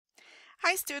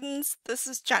Hi students, this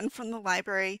is Jen from the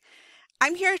library.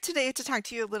 I'm here today to talk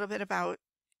to you a little bit about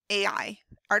AI,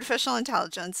 artificial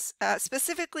intelligence,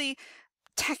 specifically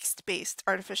text-based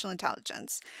artificial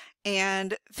intelligence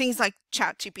and things like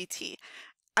ChatGPT.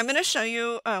 I'm going to show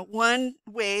you one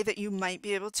way that you might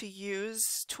be able to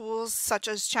use tools such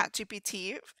as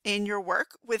ChatGPT in your work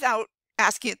without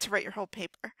asking it to write your whole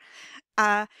paper.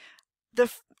 The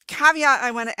caveat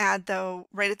I want to add, though,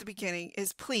 right at the beginning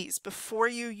is please, before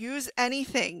you use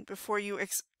anything, before you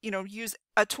use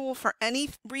a tool for any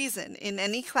reason in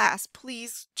any class,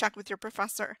 please check with your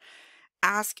professor.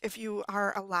 Ask if you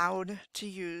are allowed to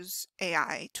use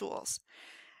AI tools.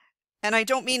 And I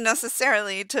don't mean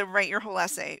necessarily to write your whole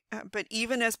essay, but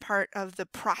even as part of the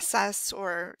process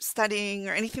or studying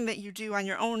or anything that you do on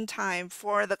your own time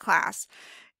for the class,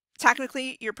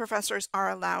 technically, your professors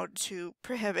are allowed to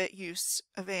prohibit use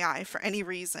of AI for any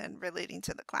reason relating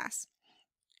to the class.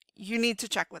 You need to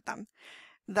check with them.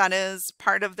 That is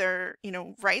part of their,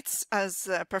 rights as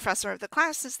a professor of the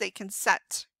class, is they can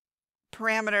set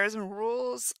parameters and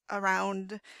rules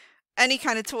around any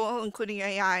kind of tool, including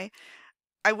AI.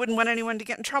 I wouldn't want anyone to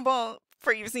get in trouble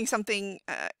for using something,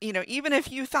 even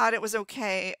if you thought it was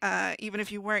okay, even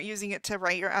if you weren't using it to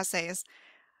write your essays,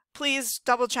 please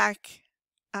double check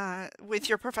with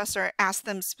your professor. Ask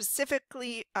them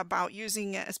specifically about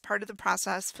using it as part of the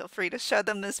process. Feel free to show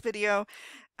them this video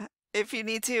if you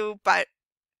need to, but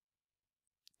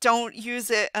don't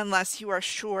use it unless you are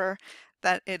sure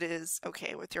that it is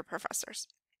okay with your professors.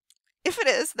 If it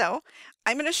is, though,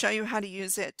 I'm going to show you how to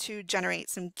use it to generate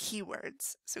some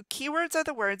keywords. So keywords are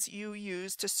the words you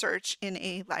use to search in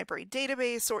a library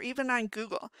database or even on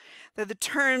Google. They're the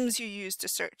terms you use to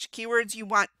search. Keywords you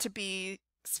want to be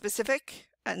specific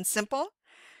and simple.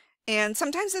 And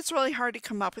sometimes it's really hard to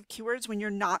come up with keywords when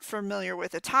you're not familiar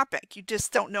with a topic. You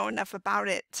just don't know enough about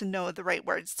it to know the right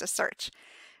words to search.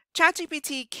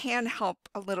 ChatGPT can help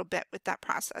a little bit with that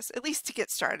process, at least to get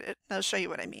started. I'll show you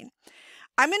what I mean.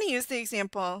 I'm going to use the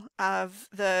example of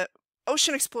the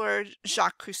ocean explorer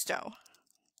Jacques Cousteau.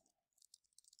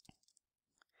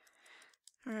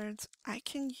 Words I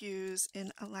can use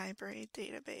in a library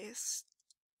database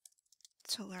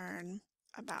to learn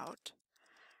about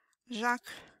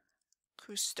Jacques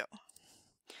Cousteau.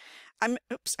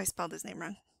 Oops, I spelled his name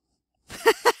wrong.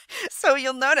 So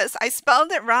you'll notice I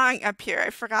spelled it wrong up here. I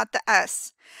forgot the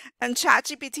S. And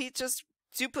ChatGPT just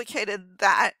duplicated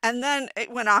that, and then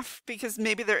it went off because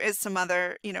maybe there is some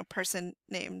other, person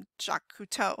named Jacques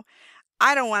Cousteau.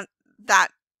 I don't want that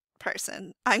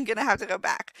person. I'm gonna have to go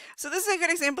back. So this is a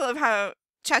good example of how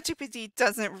ChatGPT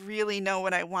doesn't really know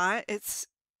what I want. It's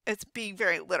being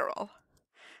very literal.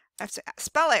 I have to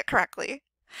spell it correctly.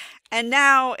 And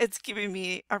now it's giving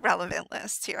me a relevant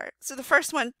list here. So the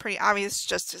first one, pretty obvious,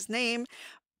 just his name.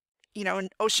 In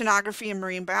oceanography and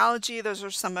marine biology, those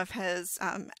are some of his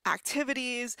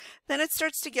activities. Then it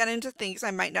starts to get into things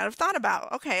I might not have thought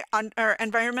about. Okay, or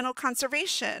environmental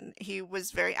conservation, he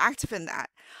was very active in that.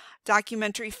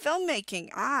 Documentary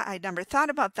filmmaking, I never thought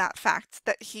about that fact,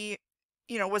 that he,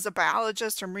 was a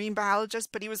biologist or marine biologist,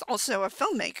 but he was also a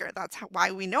filmmaker. That's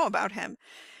why we know about him.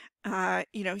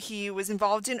 He was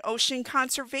involved in ocean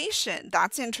conservation.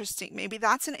 That's interesting. Maybe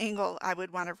that's an angle I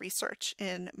would want to research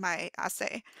in my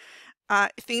essay.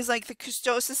 Things like the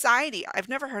Cousteau Society. I've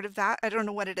never heard of that. I don't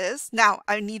know what it is. Now,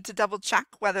 I need to double check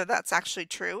whether that's actually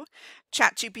true.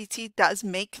 ChatGPT does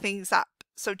make things up.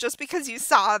 So just because you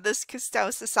saw this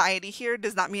Cousteau Society here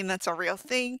does not mean that's a real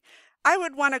thing. I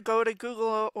would want to go to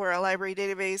Google or a library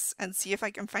database and see if I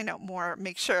can find out more,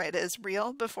 make sure it is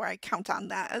real before I count on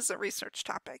that as a research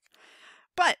topic.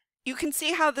 But you can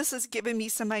see how this has given me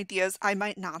some ideas I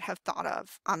might not have thought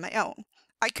of on my own.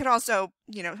 I could also,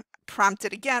 prompt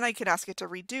it again. I could ask it to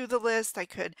redo the list. I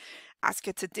could ask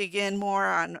it to dig in more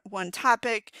on one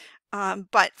topic.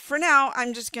 But for now,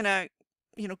 I'm just going to,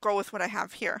 go with what I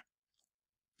have here.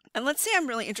 And let's say I'm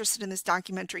really interested in this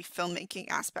documentary filmmaking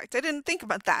aspect. I didn't think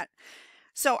about that.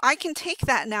 So I can take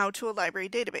that now to a library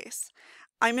database.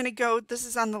 I'm going to go, this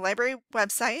is on the library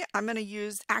website. I'm going to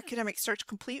use Academic Search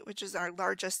Complete, which is our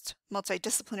largest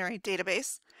multidisciplinary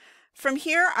database. From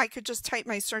here, I could just type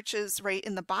my searches right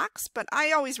in the box, but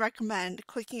I always recommend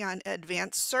clicking on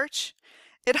Advanced Search.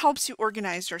 It helps you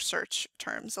organize your search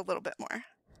terms a little bit more.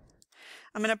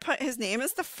 I'm going to put his name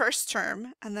as the first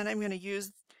term, and then I'm going to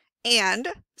use and,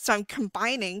 so I'm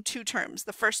combining two terms,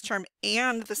 the first term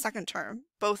and the second term,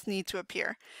 both need to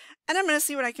appear. And I'm going to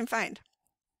see what I can find.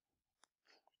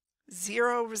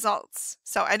 0 results.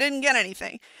 So I didn't get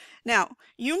anything. Now,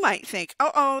 you might think,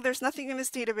 oh, there's nothing in this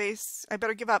database. I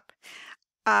better give up.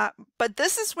 But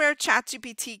this is where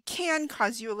ChatGPT can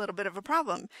cause you a little bit of a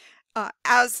problem.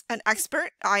 As an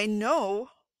expert, I know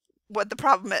what the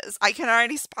problem is. I can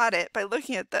already spot it by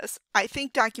looking at this. I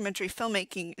think documentary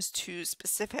filmmaking is too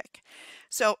specific.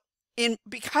 So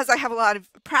because I have a lot of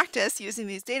practice using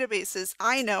these databases,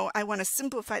 I know I want to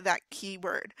simplify that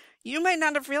keyword. You might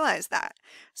not have realized that.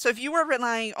 So if you were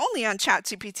relying only on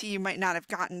ChatGPT, you might not have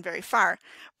gotten very far.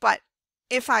 But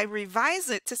if I revise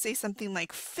it to say something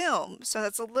like film, so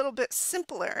that's a little bit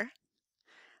simpler,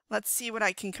 let's see what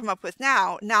I can come up with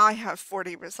now. Now I have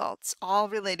 40 results, all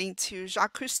relating to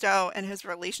Jacques Cousteau and his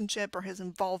relationship or his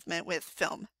involvement with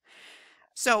film.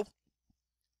 So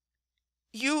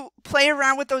you play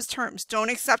around with those terms. Don't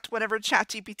accept whatever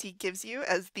ChatGPT gives you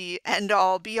as the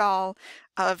end-all, be-all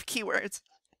of keywords.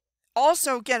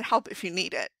 Also get help if you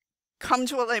need it. Come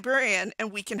to a librarian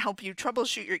and we can help you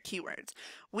troubleshoot your keywords.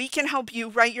 We can help you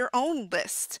write your own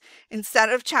list instead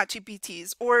of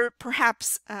ChatGPT's, or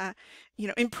perhaps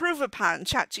improve upon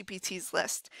ChatGPT's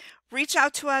list. Reach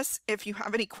out to us if you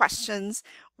have any questions.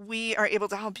 We are able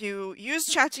to help you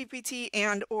use ChatGPT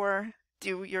and or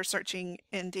do your searching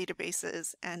in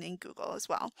databases and in Google as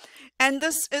well. And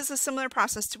this is a similar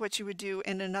process to what you would do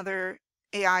in another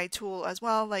AI tool as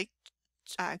well, like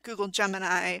Google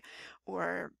Gemini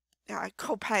or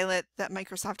Copilot that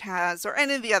Microsoft has, or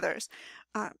any of the others.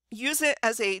 Use it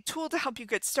as a tool to help you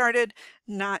get started,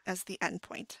 not as the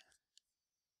endpoint.